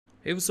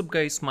Hey, what's up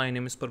guys, my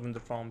name is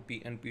Parvinder from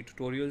PNP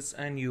Tutorials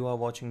and you are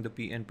watching the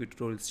PNP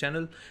Tutorials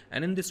channel,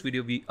 and in this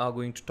video we are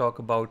going to talk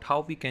about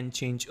how we can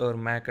change our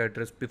MAC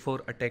address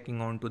before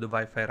attacking onto the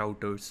Wi-Fi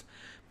routers.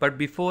 But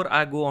before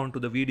I go on to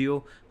the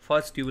video,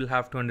 first you will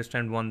have to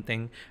understand one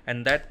thing,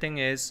 and that thing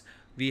is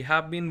we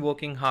have been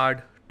working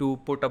hard to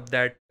put up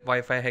that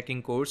Wi-Fi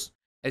hacking course.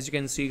 As you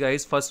can see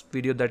guys, first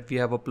video that we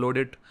have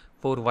uploaded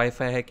for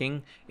Wi-Fi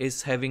hacking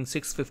is having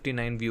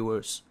 659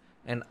 viewers,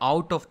 and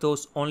out of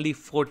those only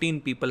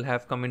 14 people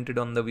have commented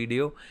on the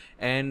video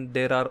and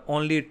there are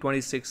only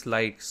 26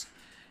 likes.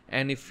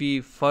 And if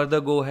we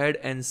further go ahead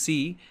and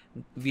see,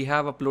 we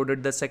have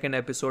uploaded the second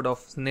episode of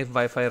Sniff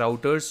Wi-Fi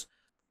routers.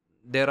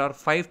 There are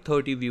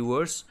 530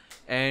 viewers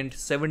and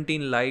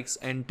 17 likes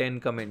and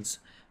 10 comments,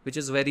 which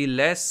is very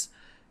less.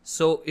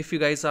 So if you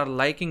guys are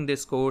liking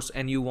this course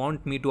and you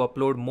want me to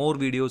upload more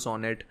videos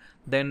on it,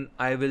 then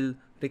I will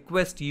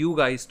request you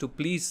guys to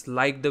please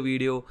like the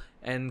video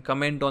and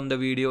comment on the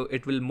video.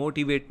 It will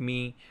motivate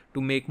me to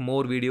make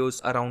more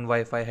videos around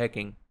Wi-Fi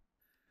hacking.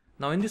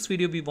 Now in this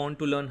video we want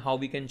to learn how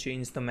we can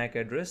change the MAC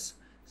address.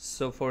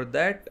 So for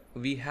that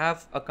we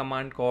have a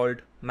command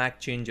called MAC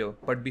changer.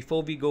 But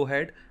before we go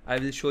ahead, I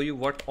will show you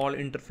what all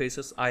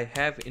interfaces I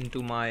have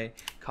into my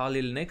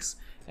Kali Linux.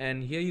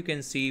 And here you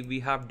can see we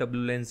have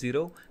WLAN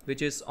 0,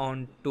 which is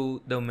on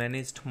to the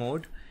managed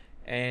mode.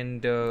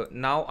 And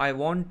now I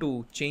want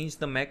to change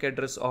the MAC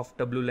address of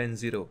WLAN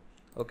 0.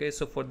 Okay,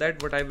 so for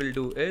that what I will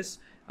do is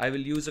I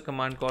will use a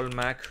command called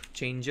MAC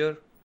changer.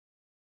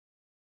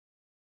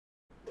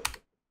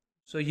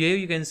 So here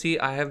you can see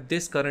I have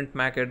this current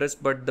MAC address,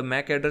 but the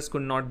MAC address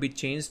could not be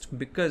changed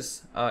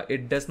because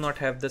it does not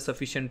have the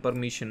sufficient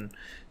permission.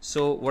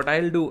 So what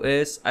I'll do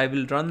is I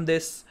will run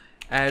this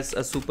as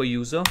a super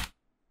user.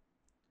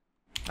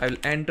 I will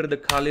enter the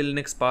Kali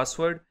Linux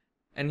password.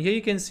 And here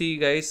you can see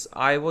guys,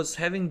 I was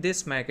having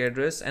this MAC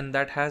address and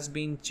that has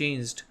been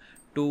changed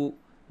to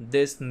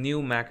this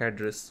new MAC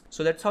address.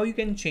 So that's how you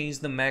can change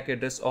the MAC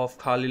address of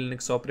Kali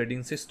Linux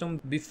operating system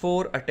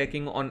before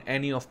attacking on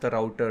any of the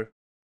router.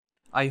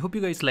 I hope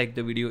you guys liked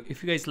the video.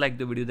 If you guys liked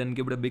the video, then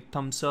give it a big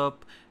thumbs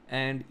up,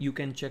 and you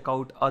can check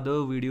out other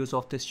videos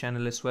of this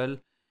channel as well.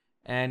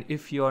 And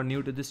if you are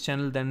new to this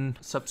channel, then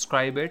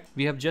subscribe it.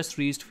 We have just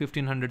reached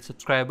 1500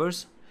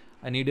 subscribers.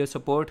 I need your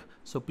support,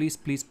 so please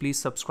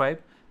subscribe.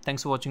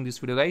 Thanks for watching this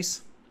video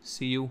guys.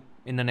 See you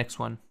in the next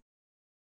one.